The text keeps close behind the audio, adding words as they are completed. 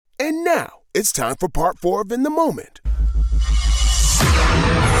And now, it's time for part 4 of In the Moment.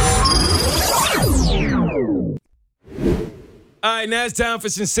 All right, now it's time for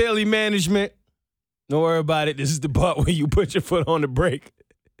Sincerely Management. Don't worry about it. This is the part where you put your foot on the brake.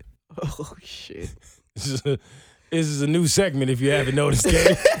 Oh, shit. This is a new segment, if you haven't noticed,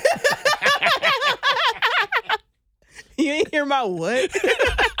 Katie. You ain't hear my what?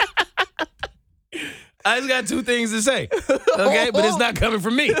 I just got 2 things to say, okay? But it's not coming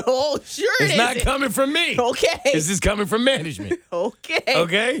from me. Oh, sure It's not coming from me. Okay. This is coming from management, Okay.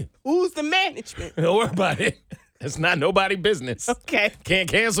 okay? Who's the management? Don't worry about it. It's not nobody's business. Okay. Can't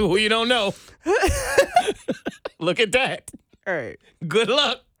cancel who you don't know. Look at that. All right. Good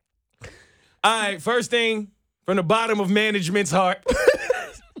luck. All right, first thing from the bottom of management's heart.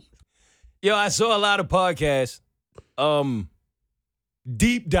 Yo, I saw a lot of podcasts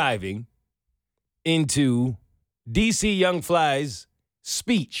deep diving into DC Young Fly's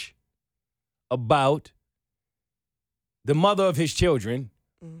speech about the mother of his children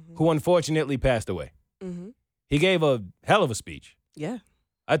who unfortunately passed away. Mm-hmm. He gave a hell of a speech. Yeah.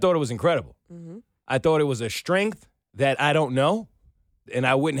 I thought it was incredible. Mm-hmm. I thought it was a strength that I don't know and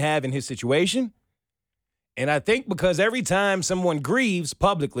I wouldn't have in his situation. And I think because every time someone grieves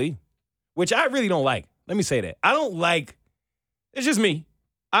publicly, which I really don't like, let me say that. I don't like, it's just me.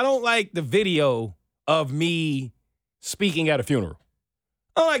 I don't like the video of me speaking at a funeral.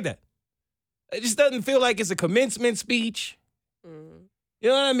 I don't like that. It just doesn't feel like it's a commencement speech. Mm-hmm. You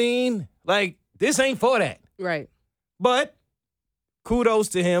know what I mean? Like, this ain't for that. Right. But kudos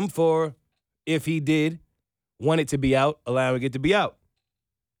to him for, if he did want it to be out, allowing it to be out.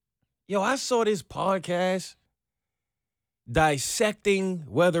 Yo, I saw this podcast dissecting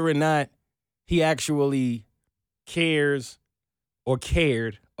whether or not he actually cares or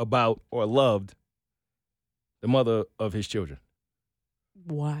cared about or loved the mother of his children.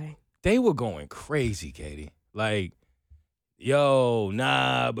 Why? They were going crazy, Katie. Like, yo,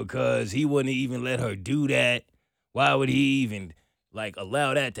 nah, because he wouldn't even let her do that. Why would he even, like,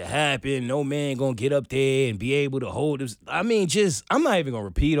 allow that to happen? No man gonna get up there and be able to hold his. I mean, I'm not even gonna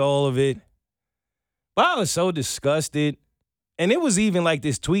repeat all of it. But I was so disgusted. And it was even like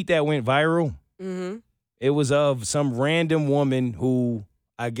this tweet that went viral. Mm-hmm. It was of some random woman who,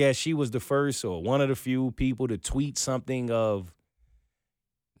 I guess she was the first or one of the few people to tweet something of,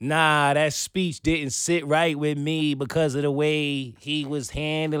 nah, that speech didn't sit right with me because of the way he was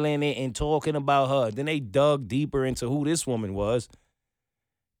handling it and talking about her. Then they dug deeper into who this woman was.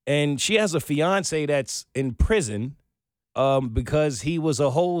 And she has a fiance that's in prison because he was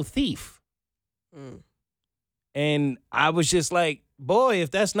a whole thief. Mm. And I was just like, boy, if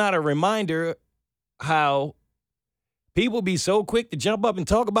that's not a reminder how people be so quick to jump up and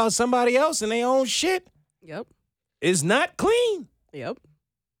talk about somebody else and their own shit, Yep. it's not clean. Yep.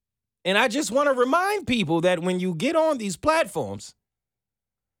 And I just want to remind people that when you get on these platforms,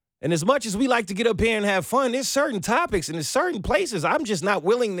 and as much as we like to get up here and have fun, there's certain topics and there's certain places I'm just not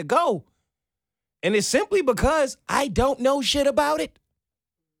willing to go. And it's simply because I don't know shit about it.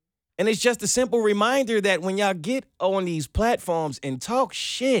 And it's just a simple reminder that when y'all get on these platforms and talk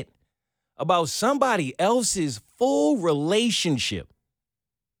shit about somebody else's full relationship,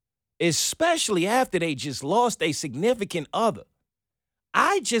 especially after they just lost a significant other,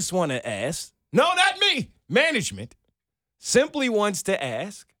 I just want to ask, no, not me, management, simply wants to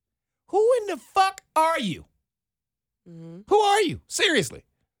ask, who in the fuck are you? Mm-hmm. Who are you? Seriously.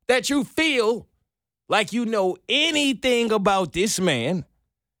 That you feel like you know anything about this man,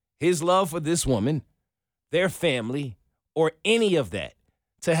 his love for this woman, their family, or any of that,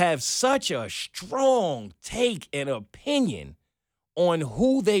 to have such a strong take and opinion on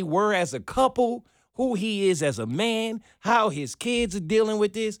who they were as a couple, who he is as a man, how his kids are dealing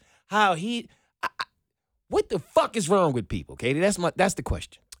with this, how he... what the fuck is wrong with people, Katie? That's the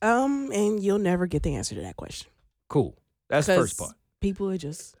question. And you'll never get the answer to that question. Cool. That's the first part. People are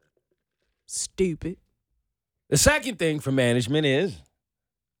just stupid. The second thing for management is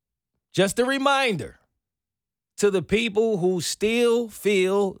just a reminder to the people who still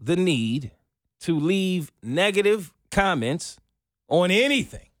feel the need to leave negative comments on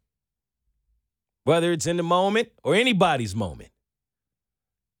anything, whether it's in the moment or anybody's moment.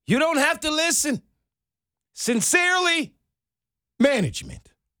 You don't have to listen. Sincerely, management.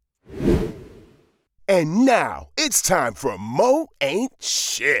 And now, it's time for Mo Ain't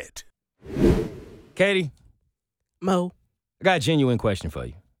Shit. Katie, Mo, I got a genuine question for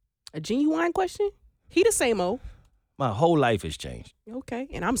you. a genuine question? He the same Mo. My whole life has changed. Okay,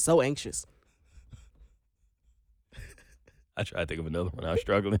 and I'm so anxious. I tried to think of another one. I was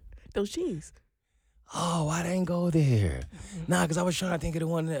struggling. Those jeans. Oh, why didn't go there? Nah, because I was trying to think of the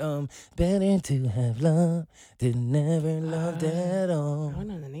one that, better to have love than never loved at all. I don't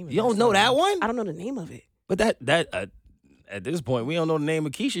know the name of it. You don't know that one? I don't know the name of it. But that at this point, we don't know the name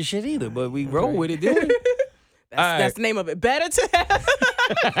of Keisha shit either, but we roll with it, didn't we? That's the name of it. Better to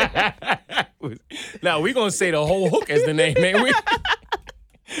have. Now, we going to say the whole hook as the name, ain't we?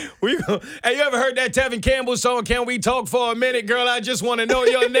 Hey, you ever heard that Tevin Campbell song, Can We Talk for a Minute? Girl, I just want to know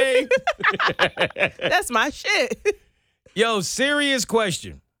your name. That's my shit. Yo, serious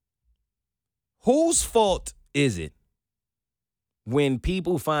question. Whose fault is it when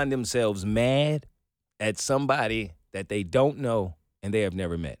people find themselves mad at somebody that they don't know and they have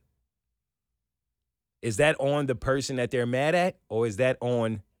never met? Is that on the person that they're mad at, or is that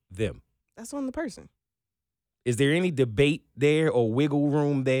on them? That's on the person. Is there any debate there or wiggle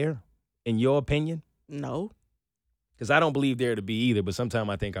room there, in your opinion? No. Because I don't believe there to be either, but sometimes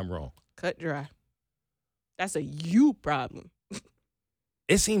I think I'm wrong. Cut dry. That's a you problem.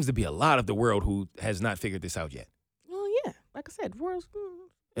 It seems to be a lot of the world who has not figured this out yet. Well, yeah. Like I said, world's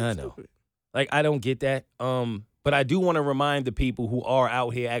I know. stupid. Like, I don't get that. But I do want to remind the people who are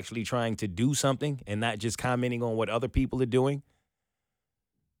out here actually trying to do something and not just commenting on what other people are doing.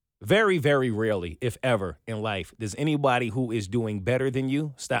 Very, very rarely, if ever, in life, does anybody who is doing better than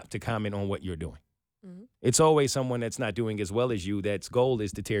you stop to comment on what you're doing. Mm-hmm. It's always someone that's not doing as well as you that's goal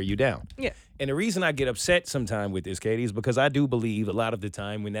is to tear you down. Yeah. And the reason I get upset sometime with this, Katie, is because I do believe a lot of the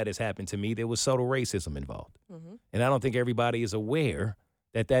time when that has happened to me, there was subtle racism involved. Mm-hmm. And I don't think everybody is aware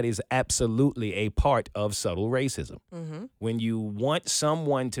that that is absolutely a part of subtle racism. Mm-hmm. When you want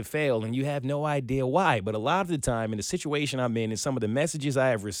someone to fail and you have no idea why. But a lot of the time in the situation I'm in and some of the messages I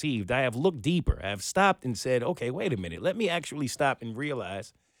have received, I have looked deeper. I have stopped and said, okay, wait a minute. Let me actually stop and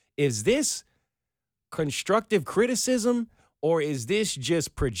realize, is this constructive criticism, or is this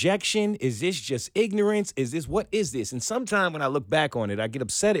just projection? Is this just ignorance? What is this? And sometimes when I look back on it, I get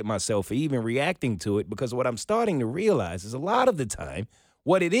upset at myself for even reacting to it, because what I'm starting to realize is a lot of the time,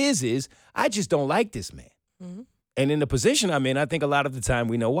 what it is I just don't like this man. Mm-hmm. And in the position I'm in, I think a lot of the time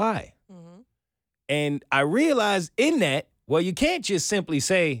we know why. Mm-hmm. And I realize in that, well, you can't just simply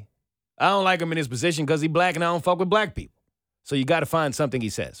say, I don't like him in his position because he's black and I don't fuck with black people. So you got to find something he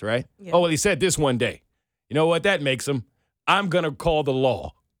says, right? Yeah. Oh, well, he said this one day. You know what that makes him? I'm going to call the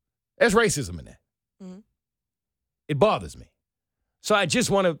law. There's racism in that. Mm-hmm. It bothers me. So I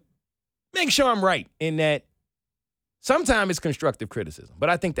just want to make sure I'm right in that sometimes it's constructive criticism, but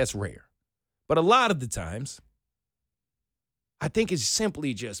I think that's rare. But a lot of the times, I think it's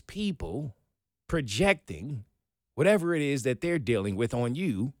simply just people projecting whatever it is that they're dealing with on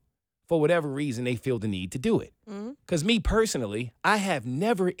you for whatever reason they feel the need to do it. Because me personally, I have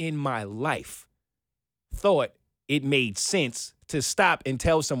never in my life thought it made sense to stop and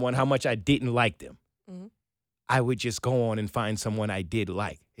tell someone how much I didn't like them. Mm-hmm. I would just go on and find someone I did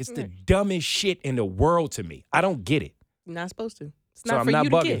like. It's the dumbest shit in the world to me. I don't get it. You're not supposed to. It's not not for you to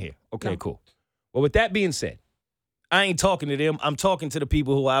to bugging get. here. Okay, No. cool. Well, with that being said, I ain't talking to them. I'm talking to the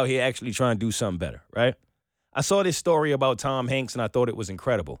people who are out here actually trying to do something better, right? I saw this story about Tom Hanks, and I thought it was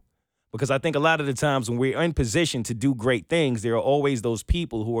incredible. Because I think a lot of the times when we're in position to do great things, there are always those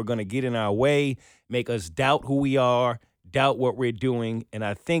people who are going to get in our way, make us doubt who we are, doubt what we're doing. And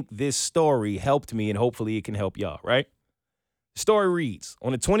I think this story helped me, and hopefully it can help y'all, right? The story reads,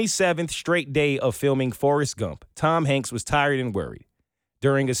 on the 27th straight day of filming Forrest Gump, Tom Hanks was tired and worried.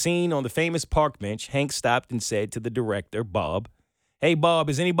 During a scene on the famous park bench, Hanks stopped and said to the director, Bob, "Hey, Bob,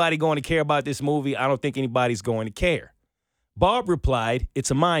 is anybody going to care about this movie? I don't think anybody's going to care." Bob replied,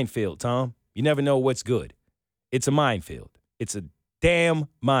 "It's a minefield, Tom. You never know what's good. It's a minefield. It's a damn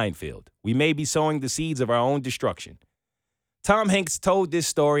minefield. We may be sowing the seeds of our own destruction." Tom Hanks told this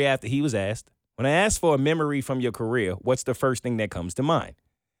story after he was asked, "When I ask for a memory from your career, what's the first thing that comes to mind?"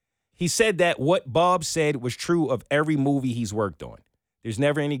 He said that what Bob said was true of every movie he's worked on. There's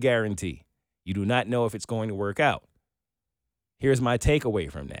never any guarantee. You do not know if it's going to work out. Here's my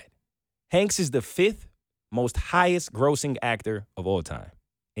takeaway from that. Hanks is the fifth most highest grossing actor of all time.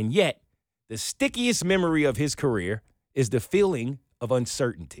 And yet, the stickiest memory of his career is the feeling of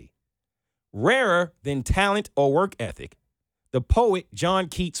uncertainty. Rarer than talent or work ethic, the poet John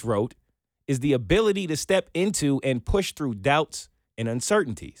Keats wrote, is the ability to step into and push through doubts and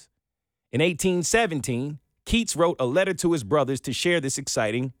uncertainties. In 1817, Keats wrote a letter to his brothers to share this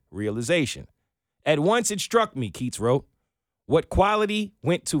exciting realization. "At once it struck me," Keats wrote, "what quality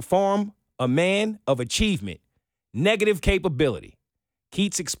went to form a man of achievement, negative capability."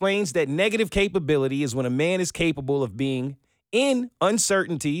 Keats explains that negative capability is when a man is capable of being in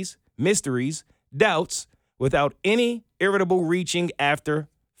uncertainties, mysteries, doubts, without any irritable reaching after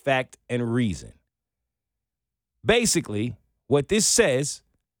fact and reason. Basically, what this says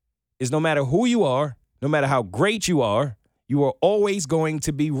is no matter who you are, no matter how great you are always going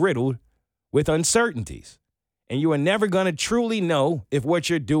to be riddled with uncertainties. And you are never going to truly know if what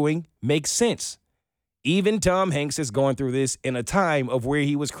you're doing makes sense. Even Tom Hanks is going through this in a time of where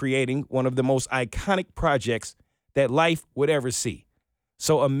he was creating one of the most iconic projects that life would ever see.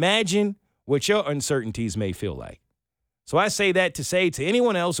 So imagine what your uncertainties may feel like. So I say that to say to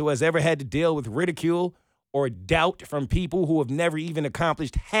anyone else who has ever had to deal with ridicule or doubt from people who have never even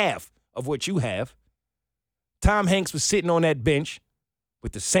accomplished half of what you have, Tom Hanks was sitting on that bench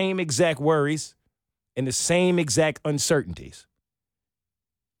with the same exact worries and the same exact uncertainties.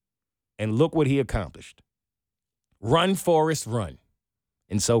 And look what he accomplished. Run, Forrest, run.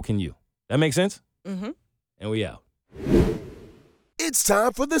 And so can you. That make sense? Mm-hmm. And we out. It's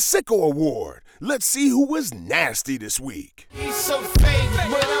time for the Sicko Award. Let's see who was nasty this week. He's so fake,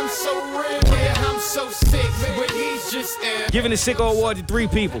 but I'm so real. Yeah, I'm so sick, but he's just Giving the Sicko Award to 3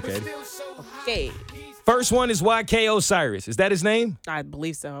 people, okay? Okay. First one is YK Osiris. Is that his name? I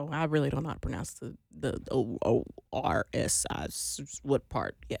believe so. I really don't know how to pronounce the O-R-S. What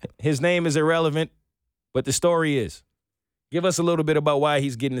part? Yeah. His name is irrelevant, but the story is. Give us a little bit about why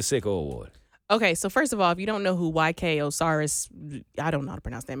he's getting the Sicko Award. Okay, so first of all, if you don't know who YK Osiris, I don't know how to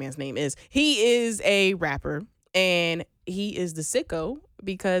pronounce that man's name is. He is a rapper, and he is the sicko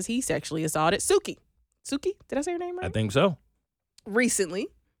because he sexually assaulted Suki. Suki? Did I say her name right? I think so. Recently.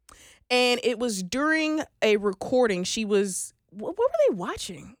 And it was during a recording. She was, what were they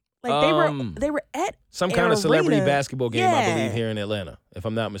watching? Like they were at some an kind of celebrity arena. basketball game, I Yeah. believe, here in Atlanta. If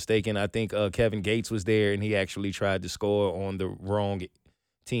I'm not mistaken, I think Kevin Gates was there, and he actually tried to score on the wrong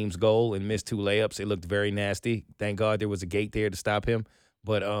team's goal and missed 2 layups. It looked very nasty. Thank God there was a gate there to stop him.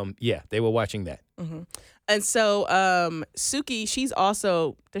 But yeah, they were watching that. Mm-hmm. And so Suki, she's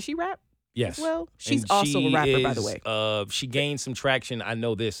also, does she rap? Yes. Well, she's And also a rapper, by the is, way. She gained some traction. I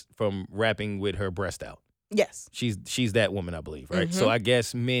know this from rapping with her breast out. Yes. She's that woman, I believe, right? Mhm. So I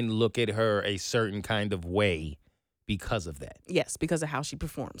guess men look at her a certain kind of way because of that. Yes, because of how she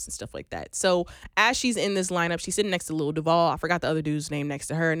performs and stuff like that. So as she's in this lineup, she's sitting next to Lil Duval. I forgot the other dude's name next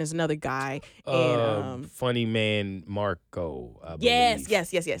to her, and there's another guy. And Funny man Marco, I believe.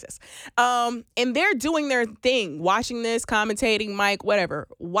 Yes. And they're doing their thing, watching this, commentating, Mike, whatever.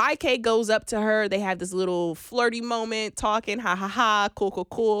 YK goes up to her. They have this little flirty moment, talking, ha ha ha,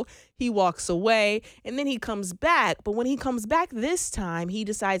 cool. He walks away, and then he comes back. But when he comes back this time, he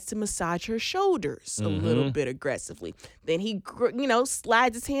decides to massage her shoulders a little bit aggressively. Then he,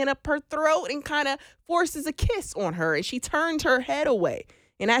 slides his hand up her throat and kind of forces a kiss on her, and she turns her head away.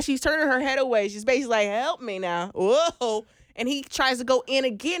 And as she's turning her head away, she's basically like, help me now. Whoa. And he tries to go in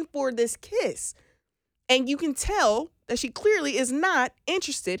again for this kiss. And you can tell that she clearly is not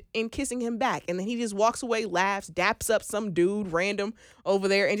interested in kissing him back. And then he just walks away, laughs, daps up some dude random over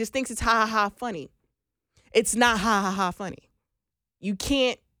there, and just thinks it's ha ha ha funny. It's not ha ha ha funny. You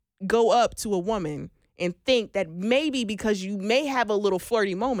can't go up to a woman and think that maybe because you may have a little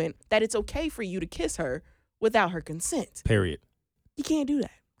flirty moment that it's okay for you to kiss her without her consent. Period. You can't do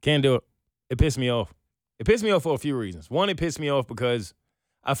that. Can't do it. It pissed me off. It pissed me off for a few reasons. One, it pissed me off because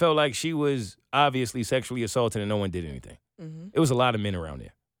I felt like she was obviously sexually assaulted and no one did anything. Mm-hmm. It was a lot of men around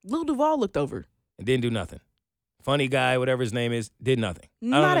there. Lil Duval looked over. And didn't do nothing. Funny guy, whatever his name is, did nothing. I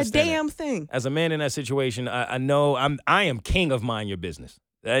don't Not a understand damn that. thing. As a man in that situation, I know I am king of mind your business.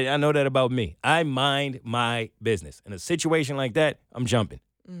 I know that about me. I mind my business. In a situation like that, I'm jumping.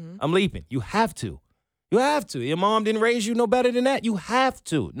 Mm-hmm. I'm leaping. You have to. You have to. Your mom didn't raise you no better than that. You have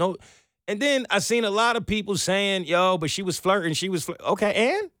to. No. And then I seen a lot of people saying, yo, but she was flirting. Okay,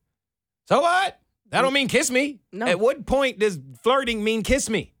 and? So what? That don't mean kiss me. No. At what point does flirting mean kiss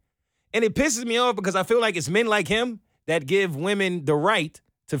me? And it pisses me off because I feel like it's men like him that give women the right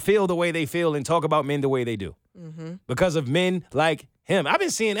to feel the way they feel and talk about men the way they do. Mm-hmm. Because of men like him. I've been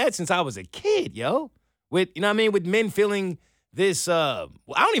seeing that since I was a kid, yo. With, you know what I mean? With men feeling this, I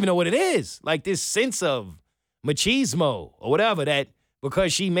don't even know what it is. Like this sense of machismo or whatever, that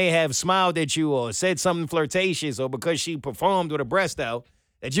because she may have smiled at you or said something flirtatious or because she performed with her breast out,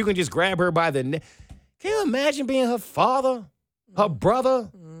 that you can just grab her by the neck. Can you imagine being her father, her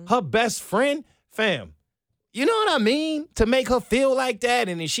brother, her best friend? Fam, you know what I mean? To make her feel like that,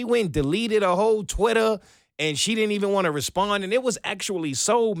 and then she went and deleted her whole Twitter, and she didn't even want to respond, and it was actually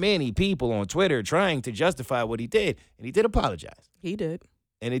so many people on Twitter trying to justify what he did, and he did apologize. He did.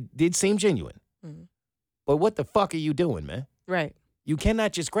 And it did seem genuine. Mhm. But what the fuck are you doing, man? Right. You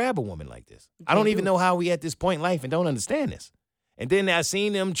cannot just grab a woman like this. I can't don't do even it. know how we at this point in life and don't understand this. And then I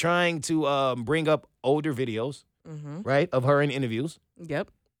seen them trying to bring up older videos, Mm-hmm. right, of her in interviews. Yep.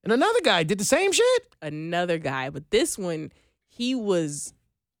 And another guy did the same shit? Another guy, but this one, he was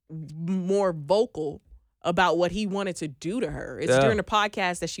more vocal about what he wanted to do to her. It's during the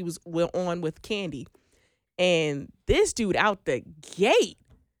podcast that she was on with Candy. And this dude out the gate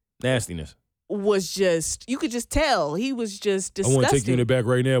Nastiness. was just, you could just tell, he was just disgusting. I want to take you in the back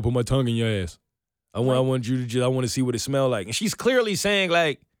right now, put my tongue in your ass. I want you to just, I want to see what it smells like. And she's clearly saying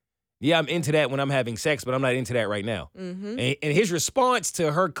like, yeah, I'm into that when I'm having sex, but I'm not into that right now. Mm-hmm. And his response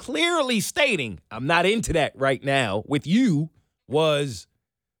to her clearly stating, I'm not into that right now with you was,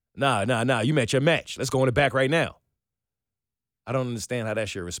 nah, you met your match. Let's go in the back right now. I don't understand how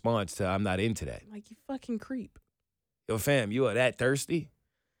that's your response to I'm not into that. Like, you fucking creep. Yo, fam, you are that thirsty?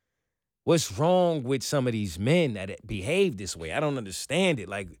 What's wrong with some of these men that behave this way? I don't understand it.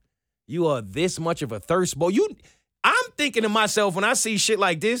 Like, you are this much of a thirst boy. I'm thinking to myself when I see shit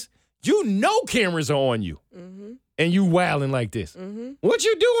like this, you know cameras are on you. Mm-hmm. And you wilding like this. Mm-hmm. What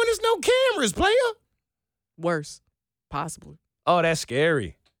you doing? There's no cameras, player. Worse, possibly. Oh, that's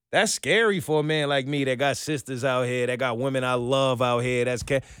scary. That's scary for a man like me that got sisters out here, that got women I love out here.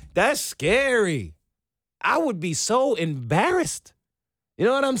 That's scary. I would be so embarrassed. You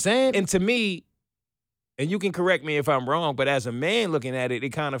know what I'm saying? And to me, and you can correct me if I'm wrong, but as a man looking at it,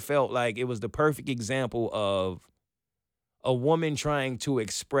 it kind of felt like it was the perfect example of a woman trying to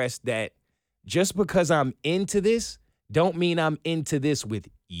express that just because I'm into this, don't mean I'm into this with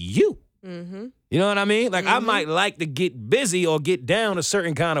you. Mm-hmm. You know what I mean? Like, I might like to get busy or get down a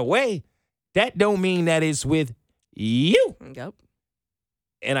certain kind of way. That don't mean that it's with you. Yep.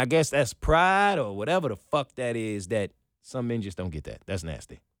 And I guess that's pride or whatever the fuck that is that some men just don't get that. That's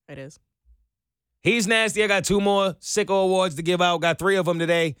nasty. It is. He's nasty. I got 2 more Sicko Awards to give out. Got 3 of them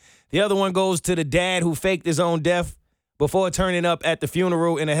today. The other one goes to the dad who faked his own death before turning up at the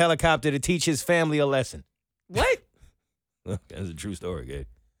funeral in a helicopter to teach his family a lesson. What? That's a true story, kid.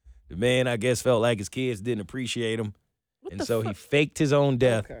 The man, I guess, felt like his kids didn't appreciate him. What And the so fuck? he faked his own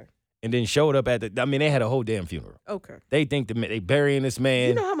death and then showed up at they had a whole damn funeral. Okay. They think they burying this man.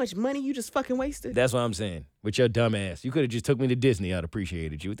 You know how much money you just fucking wasted? That's what I'm saying. With your dumb ass. You could have just took me to Disney. I'd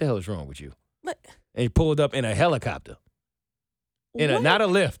appreciated you. What the hell is wrong with you? What? And he pulled up in a helicopter. What? Not a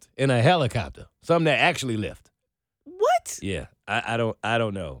lift, in a helicopter. Something that actually lift. What? Yeah. I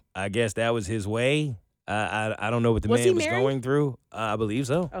don't know. I guess that was his way. I don't know what the Was he man was married? going through. I believe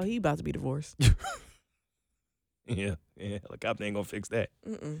so. Oh, he about to be divorced. Yeah. Helicopter ain't gonna fix that.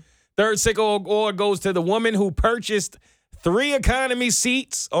 Mm-mm. Third Sicko Award goes to the woman who purchased 3 economy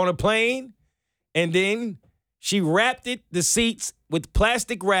seats on a plane, and then she wrapped the seats with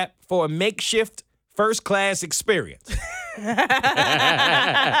plastic wrap for a makeshift first class experience. Look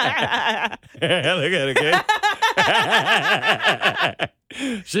at it,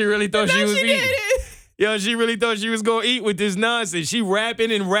 kid. She really thought she was eating. Yo, she really thought she was gonna eat with this nonsense. She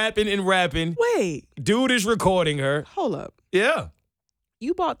rapping and rapping and rapping. Wait. Dude is recording her. Hold up. Yeah.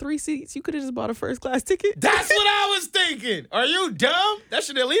 You bought 3 seats. You could have just bought a first class ticket. That's what I was thinking. Are you dumb? That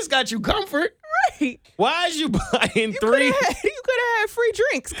should at least got you comfort. Right. Why is you buying You 3? could have had free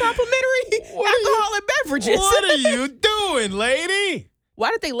drinks, complimentary alcoholic beverages. What are you doing, lady? Why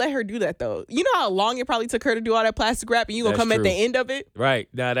did they let her do that though? You know how long it probably took her to do all that plastic wrap, and you gonna That's come at true. the end of it? Right.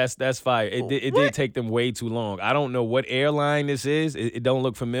 Nah, that's fire. It What? did take them way too long. I don't know what airline this is. It don't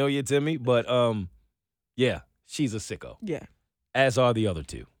look familiar to me, but yeah, she's a sicko. Yeah. As are the other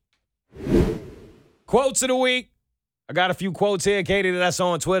 2. Quotes of the week. I got a few quotes here, Katie, that I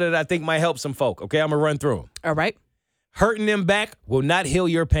saw on Twitter that I think might help some folk. Okay, I'm going to run through them. All right. Hurting them back will not heal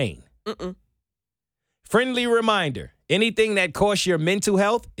your pain. Mm-mm. Friendly reminder, anything that costs your mental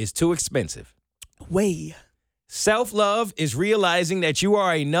health is too expensive. Way. Self-love is realizing that you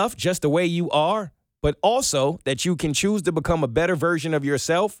are enough just the way you are, but also that you can choose to become a better version of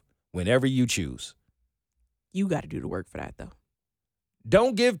yourself whenever you choose. You got to do the work for that though.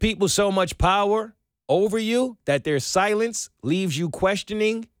 Don't give people so much power over you that their silence leaves you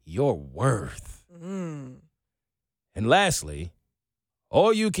questioning your worth. Mm. And lastly,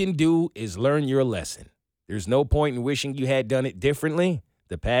 all you can do is learn your lesson. There's no point in wishing you had done it differently.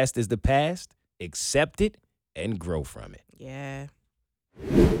 The past is the past. Accept it and grow from it. Yeah.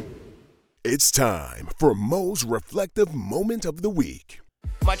 It's time for Mo's Reflective Moment of the Week.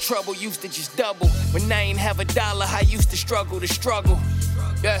 My trouble used to just double. When I ain't have $1, I used to struggle.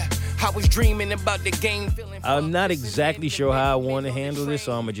 Yeah, I was dreaming about the game. I'm not exactly sure how I want to handle this,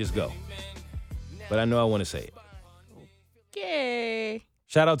 so I'm going to just go. But I know I want to say it. Yay.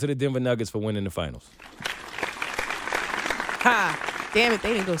 Shout out to the Denver Nuggets for winning the finals. Ha. Damn it,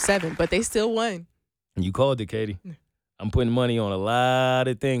 they didn't go 7, but they still won. And you called it, Katie. I'm putting money on a lot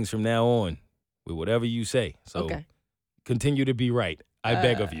of things from now on with whatever you say. So Okay. continue to be right. I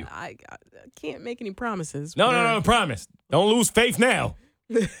beg of you. I can't make any promises. No, promise. Don't lose faith now.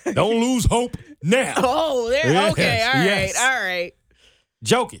 Don't lose hope now. Oh, there. Yes, Okay, all right, yes. all right.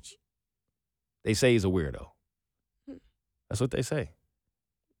 Jokic. They say he's a weirdo. That's what they say.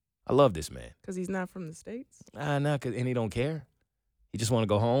 I love this man. Because he's not from the States? And he don't care. He just want to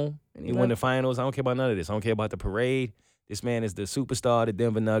go home. And He won the finals. I don't care about none of this. I don't care about the parade. This man is the superstar of the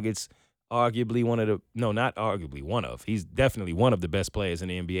Denver Nuggets. Arguably not arguably, one of. He's definitely one of the best players in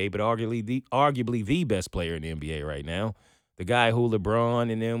the NBA, but arguably the best player in the NBA right now. The guy who LeBron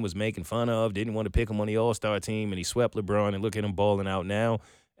and them was making fun of, didn't want to pick him on the All-Star team, and he swept LeBron, and look at him balling out now.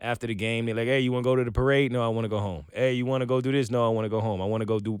 After the game, they're like, hey, you want to go to the parade? No, I want to go home. Hey, you want to go do this? No, I want to go home. I want to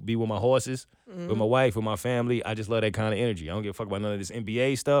go be with my horses, with my wife, with my family. I just love that kind of energy. I don't give a fuck about none of this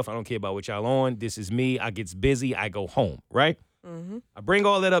NBA stuff. I don't care about what y'all on. This is me. I gets busy. I go home, right? Mm-hmm. I bring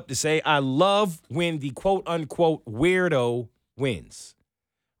all that up to say I love when the quote-unquote weirdo wins.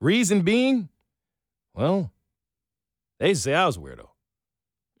 Reason being, well, they used to say I was a weirdo.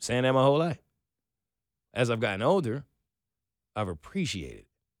 Saying that my whole life. As I've gotten older, I've appreciated it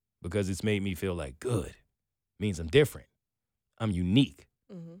because it's made me feel like good. Means I'm different. I'm unique.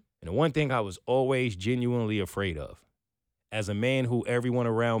 Mm-hmm. And the one thing I was always genuinely afraid of, as a man who everyone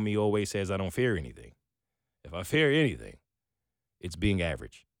around me always says I don't fear anything. If I fear anything, it's being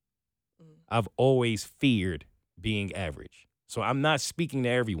average. I've always feared being average. So I'm not speaking to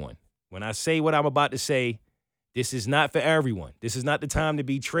everyone. When I say what I'm about to say, this is not for everyone. This is not the time to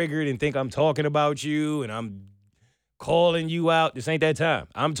be triggered and think I'm talking about you and I'm calling you out. This ain't that time.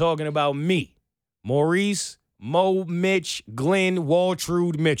 I'm talking about me. Maurice, Mo, Mitch, Glenn,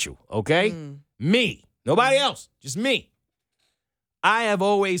 Waltrude, Mitchell. Okay? Me. Nobody else. Just me. I have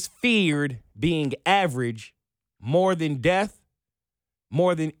always feared being average more than death,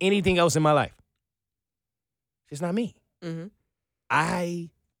 more than anything else in my life. It's just not me. Mm-hmm. I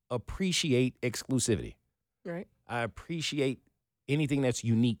appreciate exclusivity. Right. I appreciate anything that's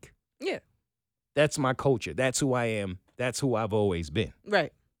unique. Yeah. That's my culture. That's who I am. That's who I've always been.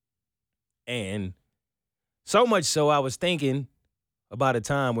 Right. And so much so, I was thinking about a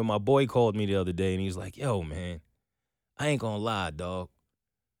time when my boy called me the other day and he was like, yo, man, I ain't gonna lie, dog.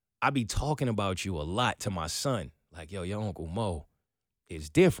 I be talking about you a lot to my son. Like, yo, your Uncle Mo is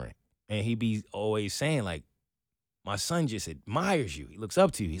different. And he be always saying, like, my son just admires you. He looks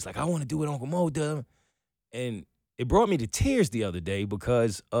up to you. He's like, I want to do what Uncle Mo does. And it brought me to tears the other day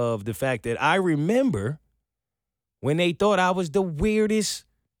because of the fact that I remember when they thought I was the weirdest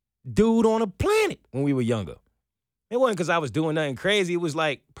dude on the planet when we were younger. It wasn't because I was doing nothing crazy. It was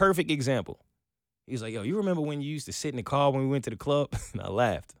like perfect example. He was like, yo, you remember when you used to sit in the car when we went to the club? And I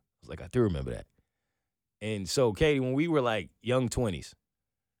laughed. I was like, I do remember that. And so, Katie, when we were like young 20s,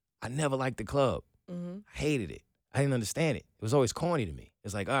 I never liked the club. Mm-hmm. I hated it. I didn't understand it. It was always corny to me.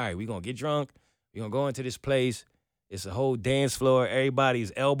 It's like, all right, we're going to get drunk. We're going to go into this place. It's a whole dance floor.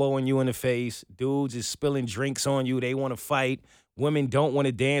 Everybody's elbowing you in the face. Dudes is spilling drinks on you. They want to fight. Women don't want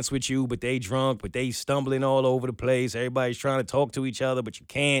to dance with you, but they drunk, but they stumbling all over the place. Everybody's trying to talk to each other, but you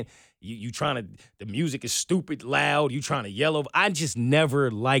can't. You trying to, the music is stupid loud. You trying to yell over. I just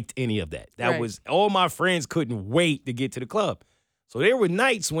never liked any of that. That was, all my friends couldn't wait to get to the club. So there were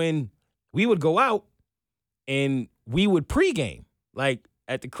nights when we would go out and we would pregame, like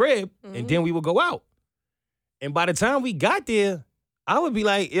at the crib, and then we would go out. And by the time we got there, I would be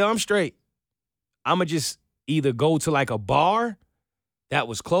like, yo, I'm straight. I'm going to just either go to like a bar that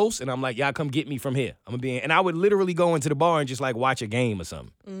was close, and I'm like, y'all come get me from here. I'm going to be in. And I would literally go into the bar and just like watch a game or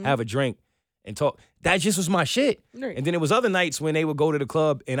something, have a drink and talk. That just was my shit. Right. And then it was other nights when they would go to the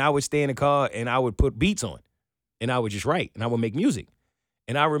club and I would stay in the car and I would put beats on and I would just write and I would make music.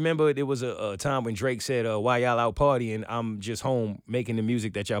 And I remember there was a time when Drake said, why y'all out partying? I'm just home making the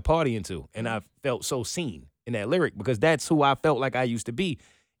music that y'all partying to. And I felt so seen in that lyric because that's who I felt like I used to be.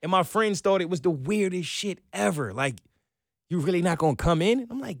 And my friends thought it was the weirdest shit ever. Like, you really not gonna come in?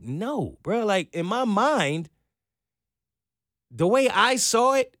 I'm like, no, bro. Like, in my mind, the way I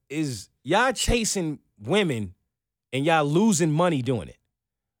saw it is y'all chasing women and y'all losing money doing it.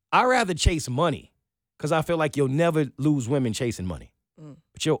 I'd rather chase money because I feel like you'll never lose women chasing money.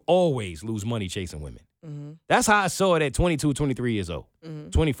 But you'll always lose money chasing women. Mm-hmm. That's how I saw it at 22, 23 years old,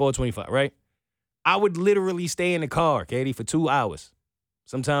 24, 25, right? I would literally stay in the car, Katie, for 2 hours,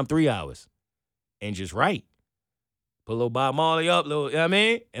 sometimes 3 hours, and just write. Put a little Bob Marley up, you know what I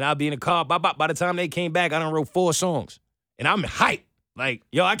mean? And I'd be in the car. By the time they came back, I done wrote 4 songs. And I'm hyped. Like,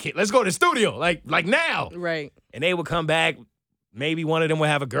 yo, I can't, let's go to the studio, like now. Right. And they would come back. Maybe one of them would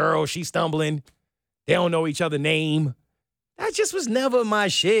have a girl. She's stumbling. They don't know each other's name. That just was never my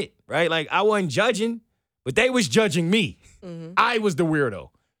shit, right? Like, I wasn't judging, But they was judging me. Mm-hmm. I was the weirdo.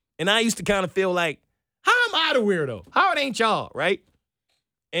 And I used to kind of feel like, how am I the weirdo? How it ain't y'all, right?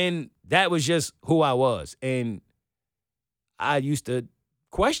 And that was just who I was. And I used to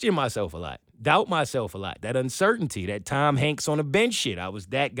question myself a lot, doubt myself a lot, that uncertainty, that Tom Hanks on the bench shit. I was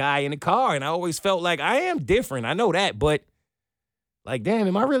that guy in the car, and I always felt like I am different. I know that, but like, damn,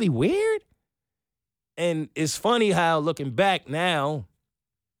 am I really weird? And it's funny how looking back now,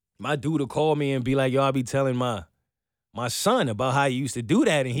 my dude will call me and be like, yo, I'll be telling my son about how he used to do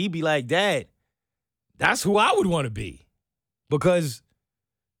that. And he'd be like, Dad, that's who I would want to be. Because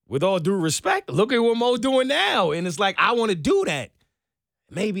with all due respect, look at what Mo's doing now. And it's like, I want to do that.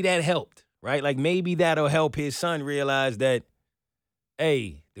 Maybe that helped, right? Like maybe that'll help his son realize that,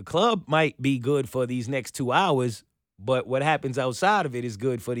 hey, the club might be good for these next 2 hours, but what happens outside of it is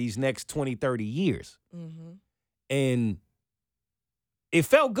good for these next 20, 30 years. Mm-hmm. And it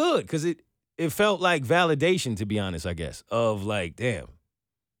felt good because it felt like validation, to be honest, I guess, of like, damn,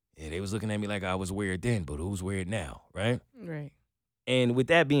 yeah, they was looking at me like I was weird then, but who's weird now, right? Right. And with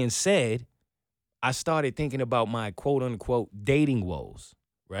that being said, I started thinking about my quote-unquote dating woes,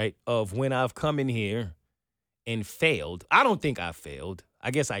 right, of when I've come in here and failed. I don't think I failed.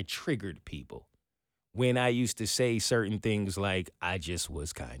 I guess I triggered people when I used to say certain things like I just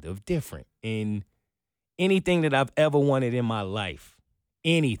was kind of different in anything that I've ever wanted in my life.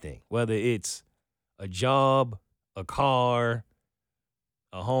 Anything, whether it's a job, a car,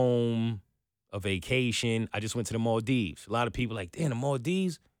 a home, a vacation. I just went to the Maldives. A lot of people like, damn, the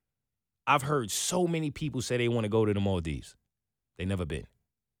Maldives? I've heard so many people say they want to go to the Maldives. They never been.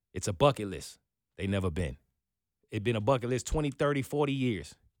 It's a bucket list. They never been. It's been a bucket list 20, 30, 40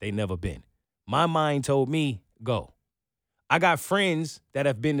 years. They never been. My mind told me, go. I got friends that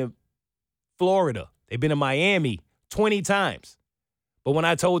have been to Florida. They've been to Miami 20 times. But when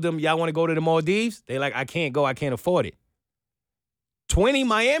I told them, y'all want to go to the Maldives? They like, I can't go. I can't afford it. 20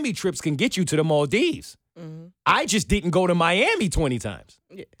 Miami trips can get you to the Maldives. Mm-hmm. I just didn't go to Miami 20 times.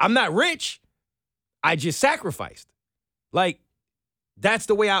 Yeah. I'm not rich. I just sacrificed. Like, that's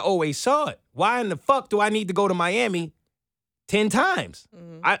the way I always saw it. Why in the fuck do I need to go to Miami 10 times?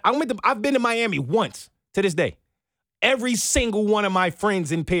 Mm-hmm. I've been to Miami once to this day. Every single one of my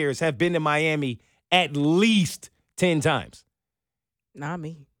friends and peers have been to Miami at least 10 times. Not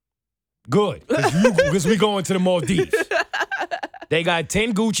me. Good, because we going to the Maldives. They got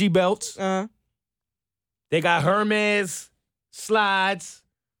 10 Gucci belts. They got Hermes slides.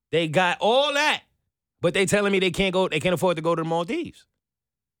 They got all that. But they telling me they can't go, they can't afford to go to the Maldives.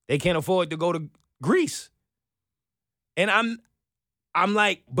 They can't afford to go to Greece. And I'm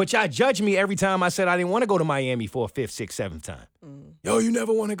like, but y'all judge me every time I said I didn't want to go to Miami for a 5th, 6th, 7th time. Yo, you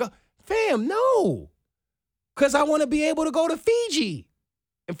never want to go? Fam, no. Because I want to be able to go to Fiji.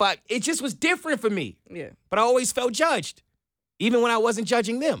 In fact, it just was different for me. Yeah. But I always felt judged, even when I wasn't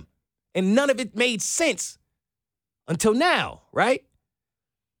judging them. And none of it made sense until now, right?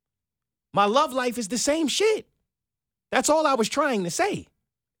 My love life is the same shit. That's all I was trying to say.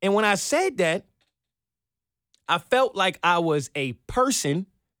 And when I said that, I felt like I was a person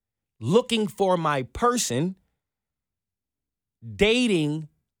looking for my person, dating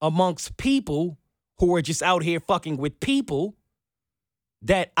amongst people who were just out here fucking with people,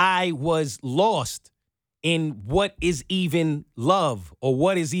 that I was lost in what is even love or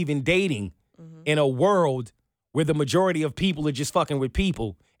what is even dating in a world where the majority of people are just fucking with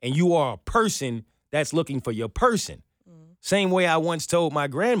people and you are a person that's looking for your person. Same way I once told my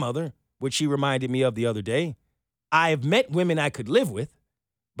grandmother, which she reminded me of the other day, I have met women I could live with,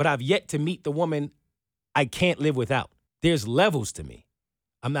 but I've yet to meet the woman I can't live without. There's levels to me.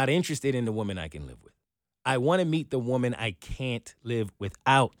 I'm not interested in the woman I can live with. I want to meet the woman I can't live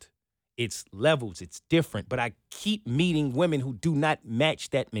without. It's levels, it's different, but I keep meeting women who do not match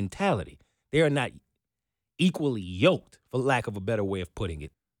that mentality. They are not equally yoked, for lack of a better way of putting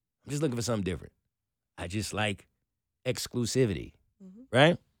it. I'm just looking for something different. I just like exclusivity,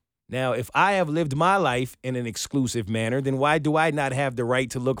 right? Now, if I have lived my life in an exclusive manner, then why do I not have the right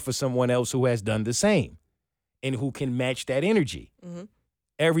to look for someone else who has done the same and who can match that energy?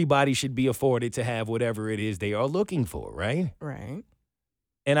 Everybody should be afforded to have whatever it is they are looking for, right? Right.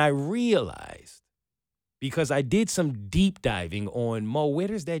 And I realized, because I did some deep diving on, Mo, where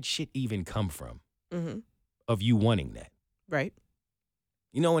does that shit even come from of you wanting that? Right.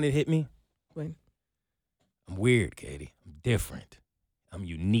 You know when it hit me? When? I'm weird, Katie. I'm different. I'm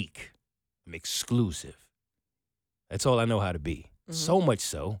unique. I'm exclusive. That's all I know how to be. So much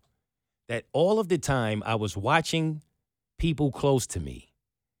so that all of the time I was watching people close to me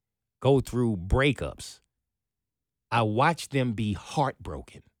go through breakups, I watched them be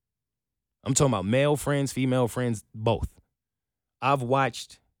heartbroken. I'm talking about male friends, female friends, both. I've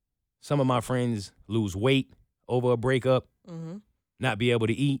watched some of my friends lose weight over a breakup, not be able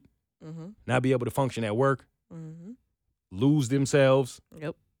to eat, not be able to function at work, lose themselves.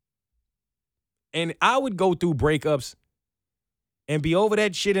 Yep. And I would go through breakups and be over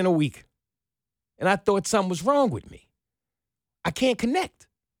that shit in a week. And I thought something was wrong with me. I can't connect.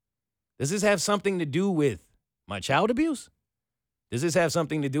 Does this have something to do with my child abuse? Does this have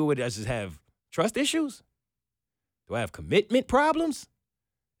something to do with, does this have trust issues? Do I have commitment problems?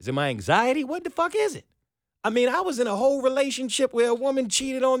 Is it my anxiety? What the fuck is it? I mean, I was in a whole relationship where a woman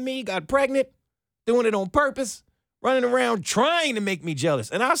cheated on me, got pregnant, doing it on purpose, running around trying to make me jealous.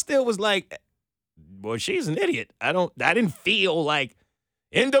 And I still was like, well, she's an idiot. I didn't feel like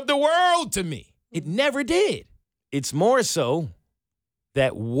end of the world to me. It never did. It's more so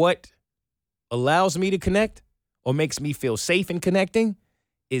that what allows me to connect or makes me feel safe in connecting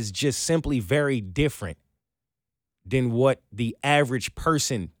is just simply very different than what the average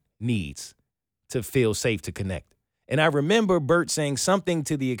person needs to feel safe to connect. And I remember Bert saying something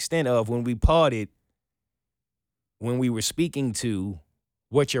to the extent of, when we parted, when we were speaking to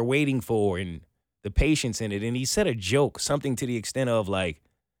what you're waiting for and the patience in it, and he said a joke, something to the extent of like,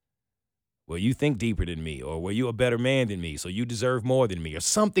 well, you think deeper than me, or well, you're a better man than me, so you deserve more than me, or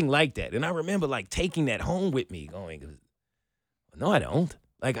something like that. And I remember like taking that home with me going, no, I don't.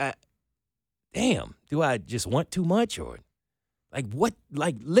 Like, damn, do I just want too much, or like what,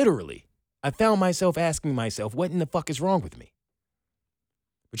 like literally, I found myself asking myself, what in the fuck is wrong with me?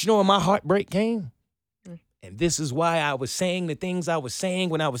 But you know where my heartbreak came? And this is why I was saying the things I was saying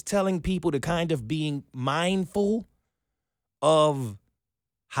when I was telling people to kind of being mindful of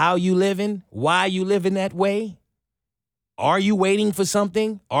how you living, why you living that way. Are you waiting for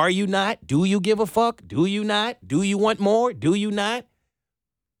something? Are you not? Do you give a fuck? Do you not? Do you want more? Do you not?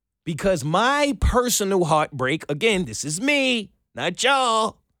 Because my personal heartbreak, again, this is me, not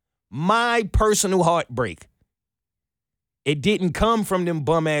y'all, my personal heartbreak, it didn't come from them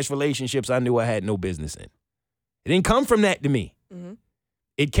bum-ass relationships I knew I had no business in. It didn't come from that to me.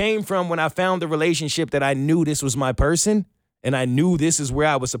 It came from when I found the relationship that I knew this was my person and I knew this is where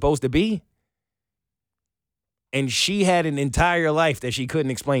I was supposed to be. And she had an entire life that she couldn't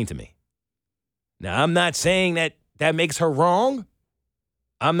explain to me. Now, I'm not saying that that makes her wrong.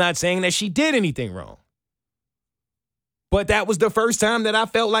 I'm not saying that she did anything wrong. But that was the first time that I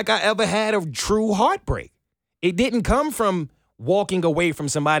felt like I ever had a true heartbreak. It didn't come from walking away from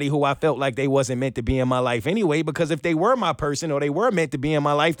somebody who I felt like they wasn't meant to be in my life anyway, because if they were my person or they were meant to be in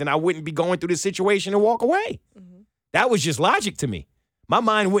my life, then I wouldn't be going through this situation and walk away. That was just logic to me. My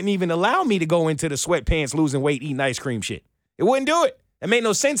mind wouldn't even allow me to go into the sweatpants, losing weight, eating ice cream shit. It wouldn't do it. It made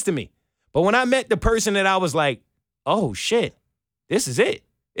no sense to me. But when I met the person that I was like, oh shit, this is it.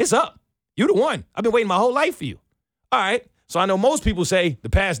 It's up. You the one. I've been waiting my whole life for you. All right. So I know most people say the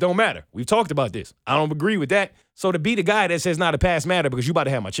past don't matter. We've talked about this. I don't agree with that. So to be the guy that says, nah, the past matter because you about to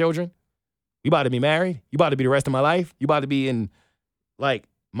have my children, you about to be married, you about to be the rest of my life, you about to be in, like,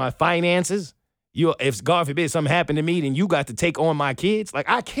 my finances. If, God forbid, something happened to me, then you got to take on my kids. Like,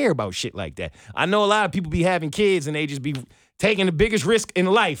 I care about shit like that. I know a lot of people be having kids and they just be taking the biggest risk in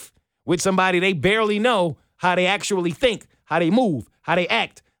life with somebody they barely know how they actually think, how they move, how they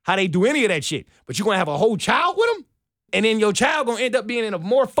act, how they do any of that shit. But you're going to have a whole child with them? And then your child going to end up being in a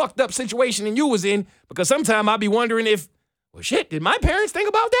more fucked up situation than you was in, because sometimes I'll be wondering if, well, shit, did my parents think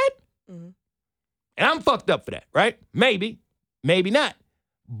about that? And I'm fucked up for that, right? Maybe, maybe not.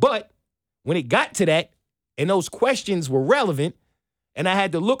 But when it got to that and those questions were relevant and I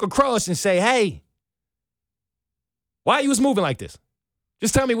had to look across and say, hey, why you was moving like this?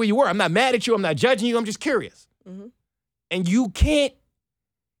 Just tell me where you were. I'm not mad at you. I'm not judging you. I'm just curious. And you can't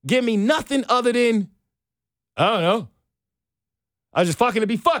give me nothing other than, I don't know, I was just fucking to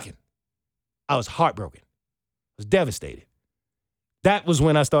be fucking. I was heartbroken. I was devastated. That was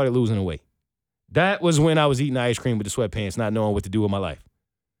when I started losing the weight. That was when I was eating ice cream with the sweatpants, not knowing what to do with my life.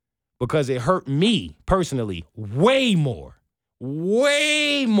 Because it hurt me personally way more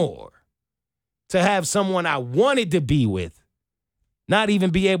to have someone I wanted to be with not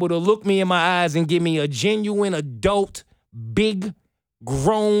even be able to look me in my eyes and give me a genuine adult, big,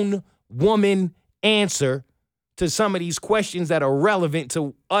 grown woman answer to some of these questions that are relevant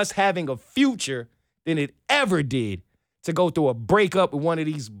to us having a future than it ever did to go through a breakup with one of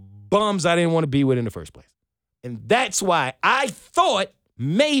these bums I didn't want to be with in the first place. And that's why I thought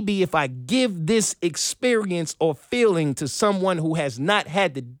maybe if I give this experience or feeling to someone who has not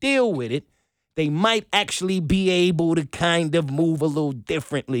had to deal with it, they might actually be able to kind of move a little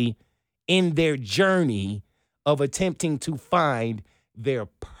differently in their journey of attempting to find their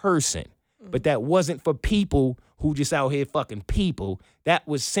person. But that wasn't for people who just out here fucking people. That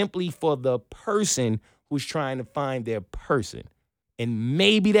was simply for the person who's trying to find their person. And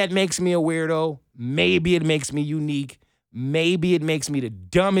maybe that makes me a weirdo. Maybe it makes me unique. Maybe it makes me the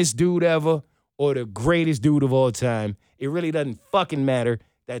dumbest dude ever or the greatest dude of all time. It really doesn't fucking matter.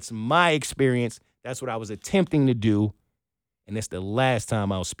 That's my experience. That's what I was attempting to do. And that's the last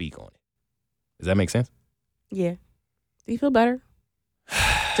time I'll speak on it. Does that make sense? Yeah. Do you feel better?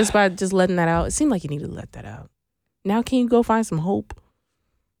 Just by just letting that out? It seemed like you needed to let that out. Now can you go find some hope?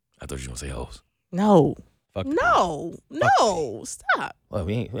 I thought you were going to say hoes. No. Fuck No. No. Stop. Well,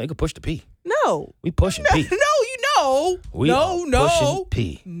 we can push the P. No. We pushing P. No, you know. We no, are no. pushing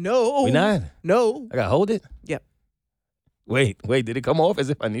P. No. We not? No. I got to hold it? Yep. Wait, did it come off as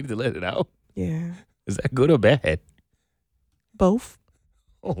if I needed to let it out? Yeah. Is that good or bad? Both.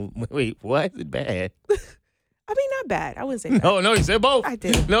 Oh, wait, why is it bad? I mean, not bad. I wouldn't say bad. No, you said both. I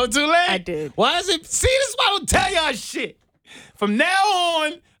did. No, too late. I did. Why is it? See, this is why I don't tell y'all shit. From now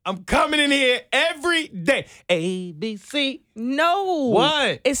on, I'm coming in here every day. A, B, C. No.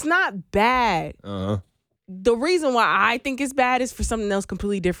 What? It's not bad. Uh-huh. The reason why I think it's bad is for something else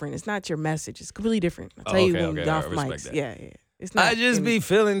completely different. It's not your message. It's completely different. I'll tell you when we get off I respect mics. that. Yeah. It's not. I just be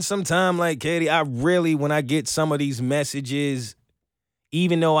feeling sometime like, Katie, I really, when I get some of these messages,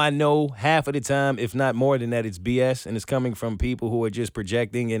 even though I know half of the time, if not more than that, it's BS and it's coming from people who are just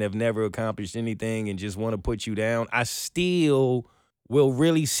projecting and have never accomplished anything and just want to put you down, I still will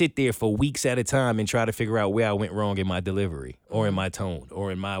really sit there for weeks at a time and try to figure out where I went wrong in my delivery or in my tone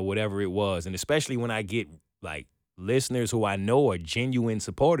or in my whatever it was. And especially when I get like listeners who I know are genuine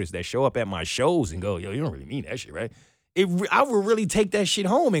supporters that show up at my shows and go, yo, you don't really mean that shit, right? I would really take that shit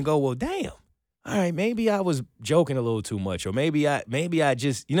home and go, well, damn. All right, maybe I was joking a little too much, or maybe I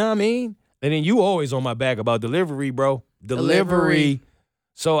just, you know what I mean? And then you always on my back about delivery, bro. Delivery.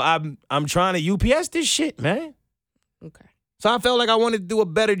 So I'm trying to UPS this shit, man. Okay. So I felt like I wanted to do a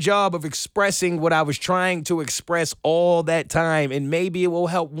better job of expressing what I was trying to express all that time, and maybe it will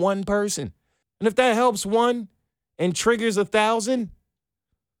help one person. And if that helps one and triggers 1,000,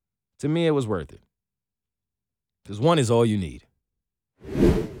 to me it was worth it. Because one is all you need.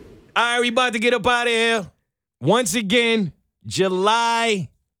 All right, we about to get up out of here. Once again, July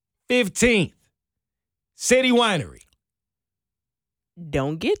 15th, City Winery.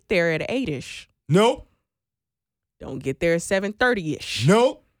 Don't get there at 8-ish. Nope. Don't get there at 7:30-ish.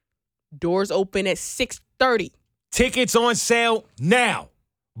 Nope. Doors open at 6:30. Tickets on sale now.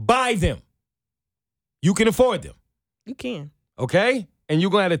 Buy them. You can afford them. You can. Okay? And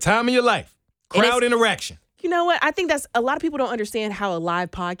you're going to have the time of your life. Crowd interaction. You know what? I think that's a lot of people don't understand how a live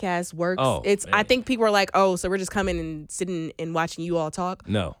podcast works. Oh, man. I think people are like, oh, so we're just coming and sitting and watching you all talk.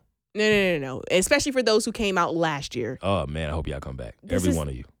 No. No. Especially for those who came out last year. Oh, man, I hope y'all come back. This Every is- one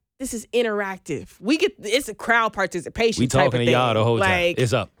of you. This is interactive. It's a crowd participation. We type talking of to y'all thing. the whole time. Like,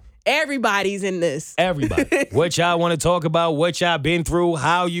 It's up. everybody's in this. Everybody. What y'all want to talk about, what y'all been through,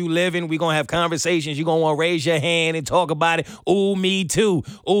 how you living. We going to have conversations. You going to want to raise your hand and talk about it. Ooh, me too.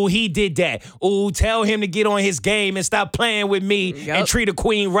 Ooh, he did that. Ooh, tell him to get on his game and stop playing with me and treat a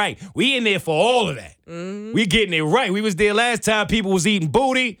queen right. We in there for all of that. Mm-hmm. We getting it right. We was there last time. People was eating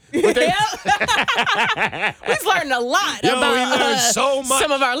booty. We've learned a lot about we learned so much.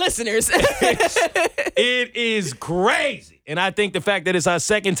 some of our listeners. It is crazy. And I think the fact that it's our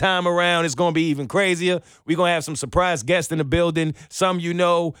second time around is going to be even crazier. We're going to have some surprise guests in the building. Some you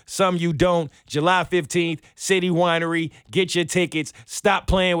know, some you don't. July 15th, City Winery. Get your tickets. Stop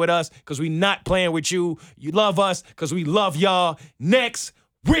playing with us because we not playing with you. You love us because we love y'all. Next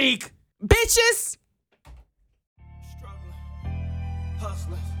week. Bitches.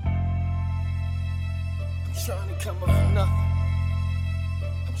 Hustlers. I'm trying to come up from nothing.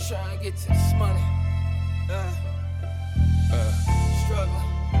 I'm trying to get to this money. Struggling.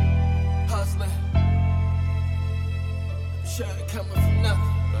 Hustling. I'm trying to come up from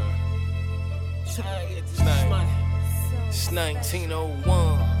nothing. Trying to get this money. It's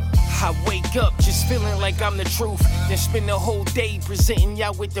 1901. I wake up just feeling like I'm the truth. Then spend the whole day presenting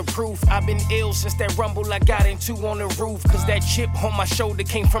y'all with the proof. I've been ill since that rumble I got into on the roof. Cause that chip on my shoulder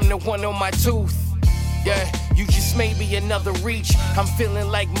came from the one on my tooth. Yeah, you just made me another reach. I'm feeling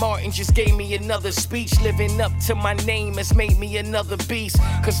like Martin just gave me another speech. Living up to my name has made me another beast.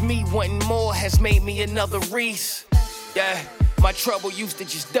 Cause me wanting more has made me another Reese. Yeah, my trouble used to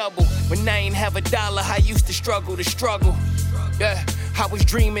just double. When I ain't have $1, I used to struggle. Yeah, I was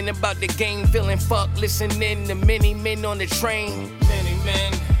dreaming about the game, feeling fucked, listening to many men on the train. Many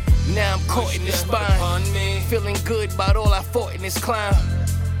men. Now I'm caught in the spine, feeling good about all I fought in this climb.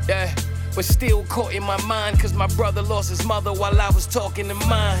 Yeah, but still caught in my mind, cause my brother lost his mother while I was talking to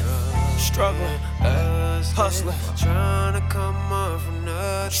mine. Struggling, hustling, trying to come up from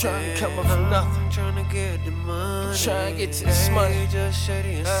nothing. Trying to come up from nothing. Trying to get the money. Trying to get to this money. Just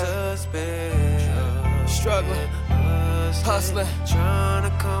shady and suspect. Struggling, hustling, trying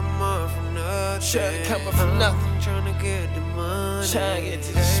to come up from nothing. Trying to come up from nothing. Trying to get the money. Trying to get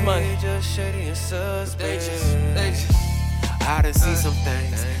to this money. Just shady and suspect. They just. I done see some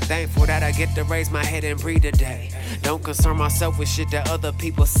things. Thankful that I get to raise my head and breathe today. Don't concern myself with shit that other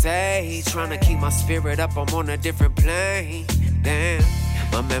people say. Trying to keep my spirit up, I'm on a different plane. Damn,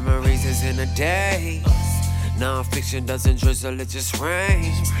 my memories is in a day. Non-fiction doesn't drizzle, it just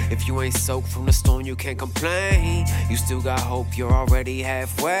rains. If you ain't soaked from the storm, you can't complain. You still got hope, you're already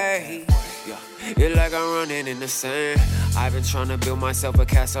halfway. It's like I'm running in the sand. I've been trying to build myself a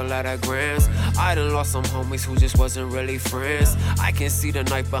castle out of grams. I done lost some homies who just wasn't really friends. I can see the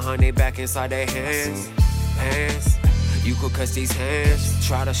knife behind their back inside their hands. You could cuss these hands.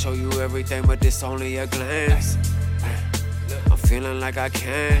 Try to show you everything, but this only a glance. I'm feeling like I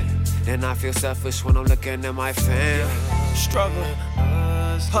can. Then I feel selfish when I'm looking at my fam. Struggling,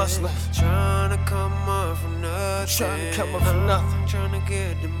 hustling, trying to come up from nothing. Trying to come up from nothing. Trying to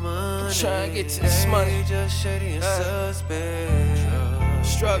get the money. Trying to get to this money. Just shady and suspect.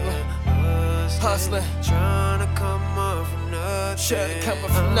 Struggling, hustling, trying to come up from nothing. Trying to come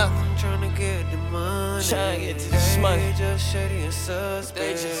up from nothing. Trying to get the money. Trying to get to this money. Just shady and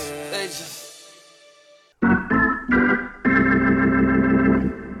suspect. They just.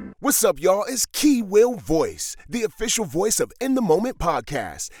 What's up, y'all? It's Key Will Voice, the official voice of In the Moment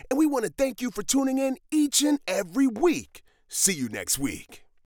podcast. And we want to thank you for tuning in each and every week. See you next week.